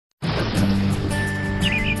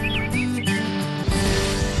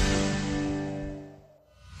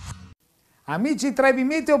Amici Trevi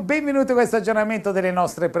Meteo, benvenuti a questo aggiornamento delle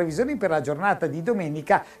nostre previsioni per la giornata di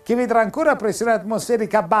domenica che vedrà ancora pressione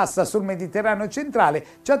atmosferica bassa sul Mediterraneo centrale,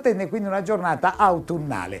 ci attende quindi una giornata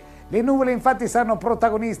autunnale. Le nuvole infatti saranno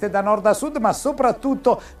protagoniste da nord a sud, ma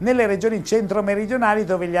soprattutto nelle regioni centro-meridionali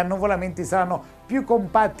dove gli annuvolamenti saranno più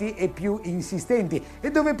compatti e più insistenti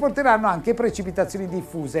e dove porteranno anche precipitazioni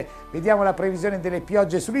diffuse. Vediamo la previsione delle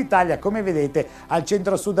piogge sull'Italia. Come vedete, al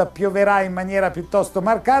centro-sud pioverà in maniera piuttosto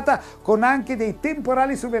marcata con anche dei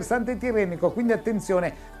temporali sul versante tirrenico, quindi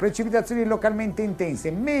attenzione, precipitazioni localmente intense.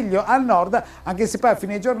 Meglio al nord, anche se poi a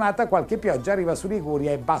fine giornata qualche pioggia arriva su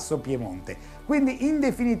Liguria e Basso Piemonte. Quindi in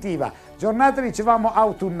definitiva, giornata dicevamo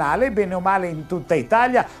autunnale, bene o male in tutta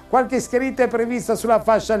Italia, qualche schiarita è prevista sulla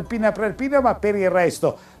fascia alpina prealpina, ma per il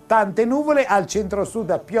resto tante nuvole, al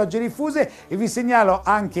centro-sud piogge diffuse e vi segnalo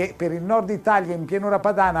anche per il nord Italia in pianura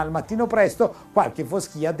padana al mattino presto qualche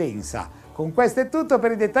foschia densa. Con questo è tutto,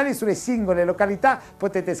 per i dettagli sulle singole località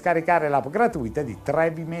potete scaricare l'app gratuita di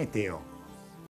Trevi Meteo.